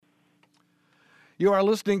You are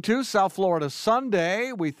listening to South Florida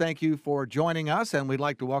Sunday. We thank you for joining us, and we'd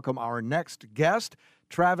like to welcome our next guest,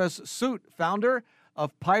 Travis Suit, founder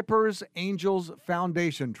of Piper's Angels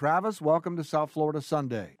Foundation. Travis, welcome to South Florida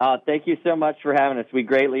Sunday. Thank you so much for having us. We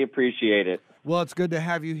greatly appreciate it. Well, it's good to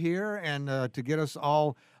have you here and to get us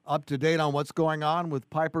all up to date on what's going on with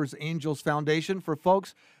Piper's Angels Foundation. For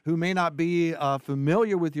folks who may not be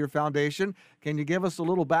familiar with your foundation, can you give us a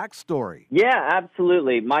little backstory? Yeah,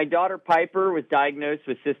 absolutely. My daughter Piper was diagnosed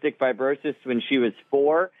with cystic fibrosis when she was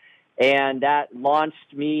 4, and that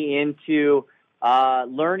launched me into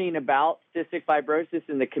learning about cystic fibrosis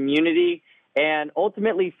in the community and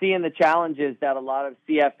ultimately seeing the challenges that a lot of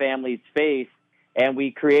CF families face. And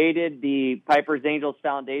we created the Piper's Angels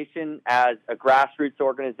Foundation as a grassroots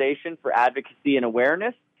organization for advocacy and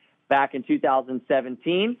awareness back in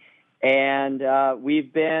 2017. And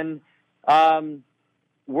we've been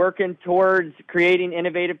working towards creating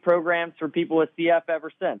innovative programs for people with CF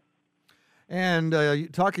ever since.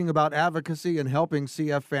 And talking about advocacy and helping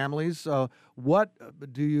CF families, what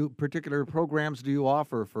particular programs do you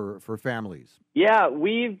offer for families? Yeah,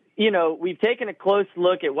 we've taken a close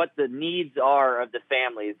look at what the needs are of the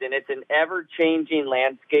families, and it's an ever-changing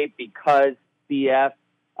landscape because CF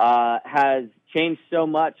has changed so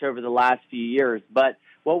much over the last few years. But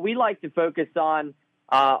what we like to focus on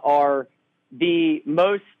are the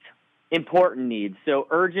most important needs. So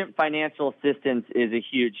urgent financial assistance is a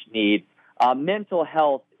huge need. Mental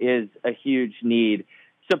health is a huge need.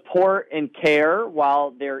 Support and care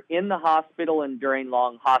while they're in the hospital and during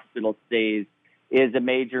long hospital stays is a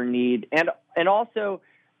major need. And also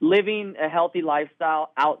living a healthy lifestyle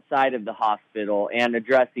outside of the hospital and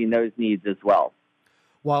addressing those needs as well.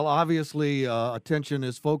 While obviously attention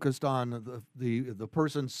is focused on the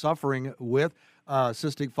person suffering with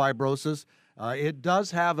cystic fibrosis, it does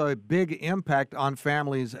have a big impact on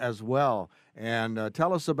families as well. And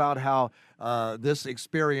tell us about how this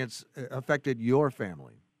experience affected your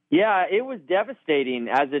family. Yeah, it was devastating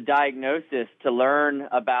as a diagnosis to learn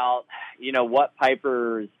about, what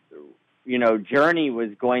Piper's, journey was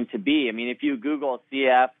going to be. I mean, if you Google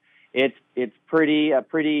CF, it's a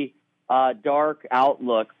pretty dark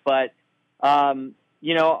outlook. But,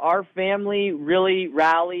 our family really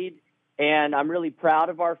rallied, and I'm really proud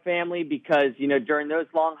of our family because, during those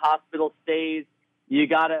long hospital stays, you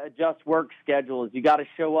got to adjust work schedules. You got to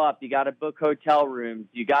show up. You got to book hotel rooms.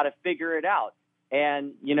 You got to figure it out.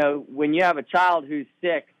 And, when you have a child who's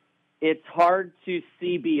sick, it's hard to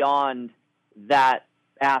see beyond that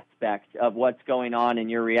aspect of what's going on in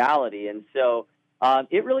your reality. And so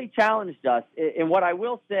it really challenged us. And what I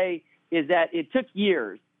will say is that it took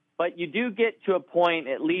years, but you do get to a point,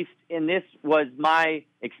 at least in this was my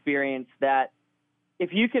experience, that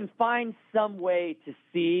if you can find some way to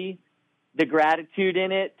see the gratitude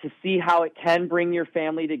in it, to see how it can bring your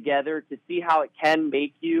family together, to see how it can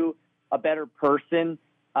make you a better person,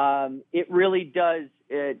 it really does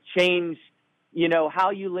change,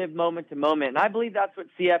 how you live moment to moment. And I believe that's what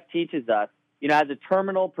CF teaches us. As a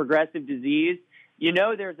terminal progressive disease,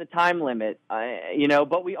 there's a time limit,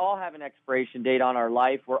 but we all have an expiration date on our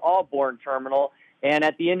life. We're all born terminal. And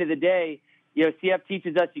at the end of the day, CF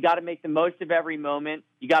teaches us you got to make the most of every moment.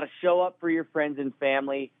 You got to show up for your friends and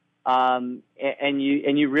family. And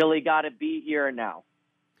you really got to be here and now.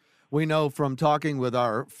 We know from talking with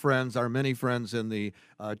our many friends in the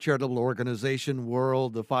charitable organization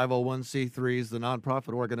world, the 501c3s, the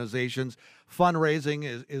nonprofit organizations,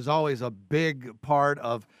 fundraising is always a big part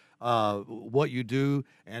of what you do,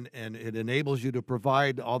 and it enables you to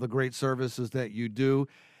provide all the great services that you do.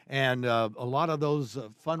 And a lot of those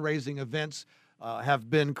fundraising events have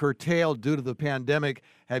been curtailed due to the pandemic.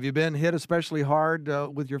 Have you been hit especially hard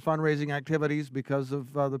with your fundraising activities because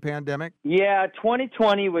of the pandemic? Yeah,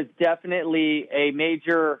 2020 was definitely a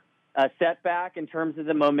major setback in terms of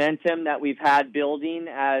the momentum that we've had building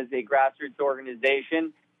as a grassroots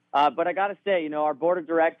organization. But I got to say, our board of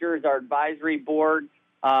directors, our advisory board,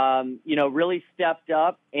 really stepped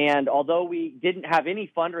up. And although we didn't have any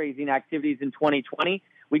fundraising activities in 2020,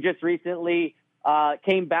 we just recently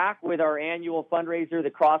came back with our annual fundraiser, the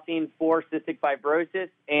Crossing for Cystic Fibrosis,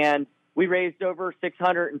 and we raised over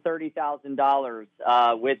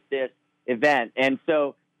 $630,000 with this event. And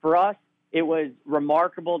so for us, it was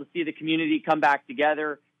remarkable to see the community come back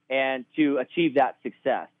together and to achieve that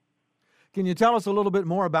success. Can you tell us a little bit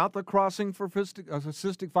more about the Crossing for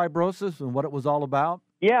Cystic Fibrosis and what it was all about?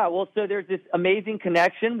 Yeah, well, so there's this amazing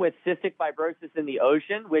connection with cystic fibrosis in the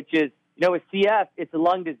ocean, which is, with CF, it's a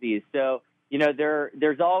lung disease. So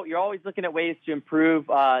you're always looking at ways to improve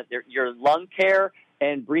your lung care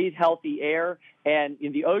and breathe healthy air. And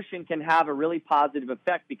in the ocean can have a really positive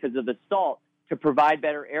effect because of the salt to provide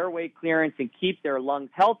better airway clearance and keep their lungs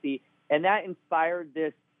healthy. And that inspired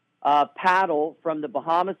this paddle from the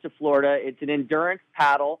Bahamas to Florida. It's an endurance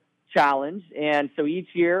paddle challenge. And so each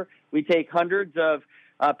year we take hundreds of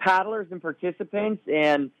paddlers and participants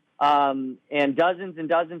and dozens and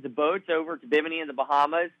dozens of boats over to Bimini in the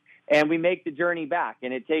Bahamas, and we make the journey back.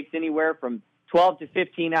 And it takes anywhere from 12 to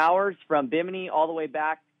 15 hours from Bimini all the way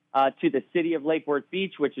back to the city of Lake Worth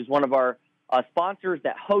Beach, which is one of our sponsors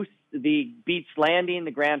that hosts the beach landing,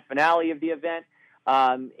 the grand finale of the event.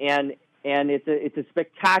 And it's a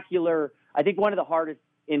spectacular, I think one of the hardest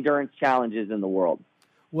endurance challenges in the world.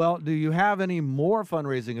 Well, do you have any more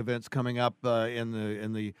fundraising events coming up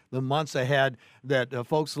in the months ahead that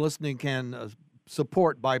folks listening can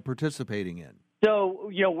support by participating in? So,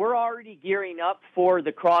 we're already gearing up for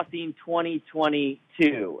the Crossing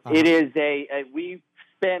 2022. It is we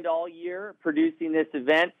spend all year producing this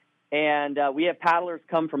event, and we have paddlers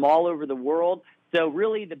come from all over the world. So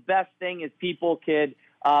really the best thing is people could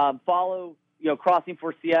follow, Crossing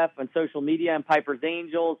for CF on social media and Piper's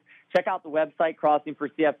Angels. Check out the website,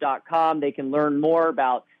 crossingforcf.com. They can learn more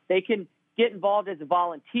about, they can get involved as a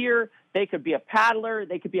volunteer. They could be a paddler.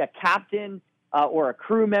 They could be a captain or a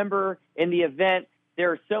crew member in the event.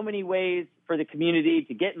 There are so many ways for the community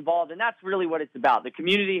to get involved, and that's really what it's about. The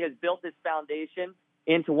community has built this foundation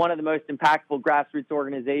into one of the most impactful grassroots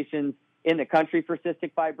organizations in the country for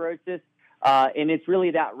cystic fibrosis, and it's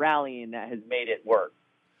really that rallying that has made it work.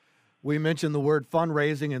 We mentioned the word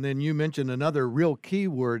fundraising, and then you mentioned another real key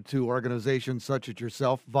word to organizations such as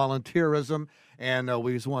yourself, volunteerism. And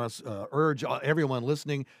we just want to urge everyone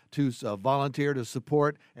listening to volunteer to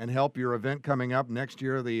support and help your event coming up next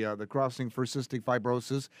year, the Crossing for Cystic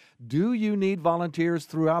Fibrosis. Do you need volunteers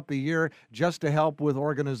throughout the year just to help with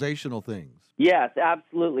organizational things? Yes,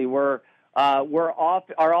 absolutely. Our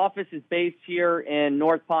office is based here in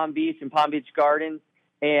North Palm Beach and Palm Beach Gardens.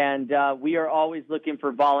 And we are always looking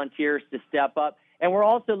for volunteers to step up. And we're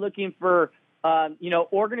also looking for,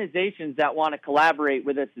 organizations that want to collaborate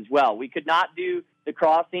with us as well. We could not do the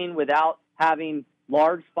Crossing without having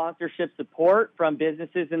large sponsorship support from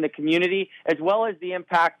businesses in the community, as well as the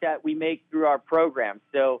impact that we make through our program.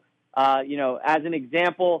 So, as an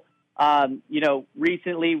example,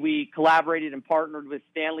 recently we collaborated and partnered with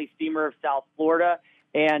Stanley Steamer of South Florida,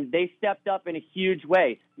 and they stepped up in a huge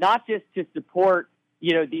way, not just to support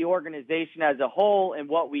the organization as a whole and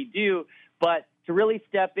what we do, but to really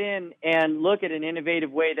step in and look at an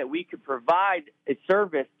innovative way that we could provide a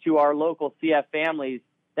service to our local CF families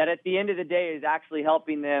that at the end of the day is actually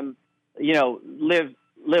helping them, live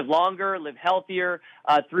longer, live healthier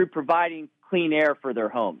through providing clean air for their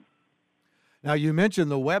homes. Now, you mentioned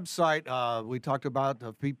the website. We talked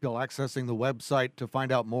about people accessing the website to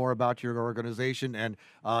find out more about your organization and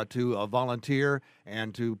to volunteer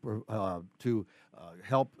and to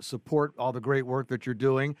help support all the great work that you're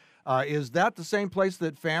doing. Is that the same place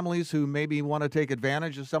that families who maybe want to take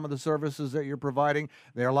advantage of some of the services that you're providing,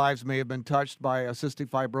 their lives may have been touched by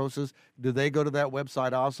cystic fibrosis, do they go to that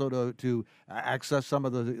website also to access some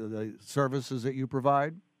of the services that you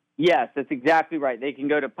provide? Yes, that's exactly right. They can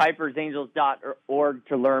go to pipersangels.org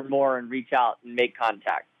to learn more and reach out and make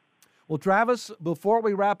contact. Well, Travis, before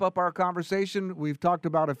we wrap up our conversation, we've talked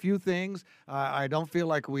about a few things. I don't feel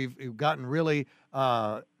like we've gotten really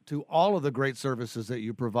to all of the great services that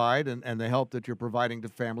you provide and the help that you're providing to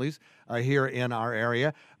families here in our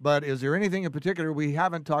area. But is there anything in particular we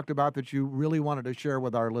haven't talked about that you really wanted to share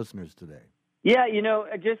with our listeners today? Yeah,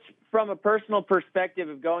 just from a personal perspective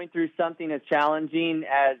of going through something as challenging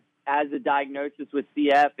as a diagnosis with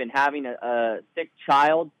CF and having a sick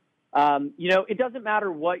child, it doesn't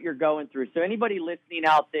matter what you're going through. So anybody listening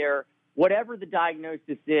out there, whatever the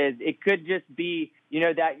diagnosis is, it could just be,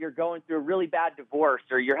 that you're going through a really bad divorce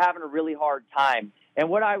or you're having a really hard time. And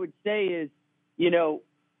what I would say is,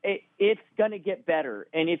 it's going to get better.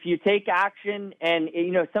 And if you take action and,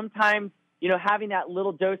 sometimes, having that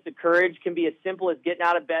little dose of courage can be as simple as getting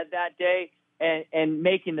out of bed that day and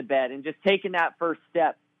making the bed and just taking that first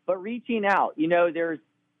step. But reaching out, there's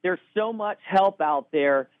so much help out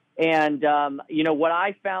there. And, what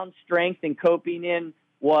I found strength in coping in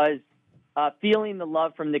was feeling the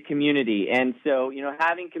love from the community. And so,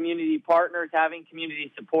 having community partners, having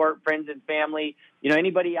community support, friends and family,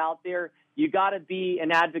 anybody out there, you got to be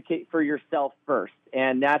an advocate for yourself first.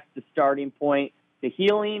 And that's the starting point to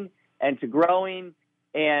healing and to growing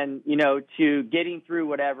and, to getting through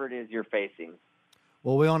whatever it is you're facing.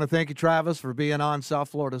 Well, we want to thank you, Travis, for being on South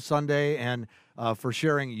Florida Sunday and for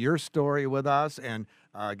sharing your story with us and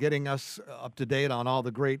getting us up to date on all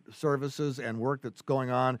the great services and work that's going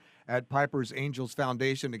on at Piper's Angels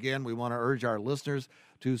Foundation. Again, we want to urge our listeners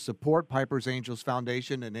to support Piper's Angels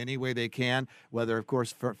Foundation in any way they can, whether, of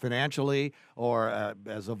course, financially or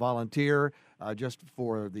as a volunteer, just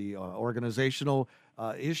for the organizational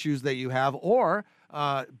issues that you have, or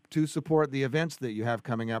to support the events that you have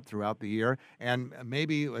coming up throughout the year. And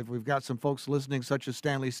maybe if we've got some folks listening, such as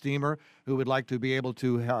Stanley Steamer, who would like to be able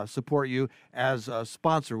to support you as a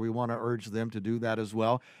sponsor, we want to urge them to do that as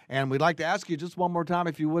well. And we'd like to ask you just one more time,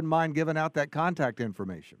 if you wouldn't mind giving out that contact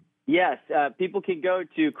information. Yes, people can go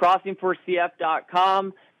to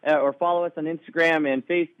crossing4cf.com or follow us on Instagram and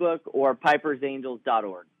Facebook or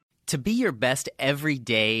pipersangels.org. To be your best every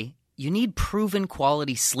day, you need proven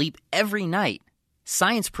quality sleep every night.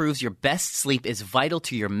 Science proves your best sleep is vital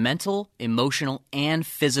to your mental, emotional, and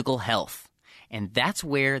physical health. And that's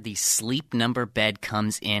where the Sleep Number bed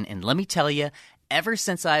comes in. And let me tell you, ever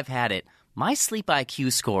since I've had it, my sleep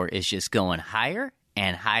IQ score is just going higher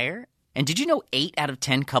and higher. And did you know 8 out of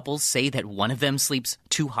 10 couples say that one of them sleeps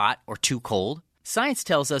too hot or too cold? Science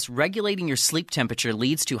tells us regulating your sleep temperature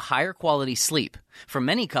leads to higher quality sleep. For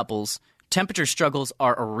many couples, temperature struggles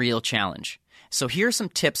are a real challenge. So here are some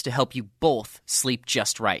tips to help you both sleep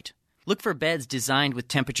just right. Look for beds designed with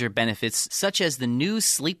temperature benefits, such as the new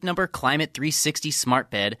Sleep Number Climate 360 Smart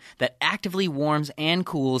Bed that actively warms and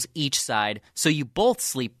cools each side so you both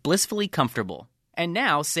sleep blissfully comfortable. And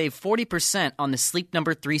now save 40% on the Sleep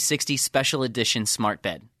Number 360 Special Edition Smart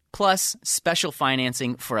Bed, plus special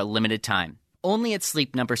financing for a limited time. Only at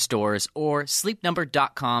Sleep Number stores or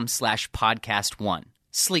sleepnumber.com/podcast1.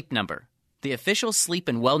 Sleep Number, the official sleep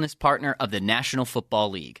and wellness partner of the National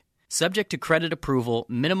Football League. Subject to credit approval,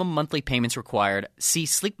 minimum monthly payments required. See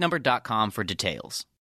sleepnumber.com for details.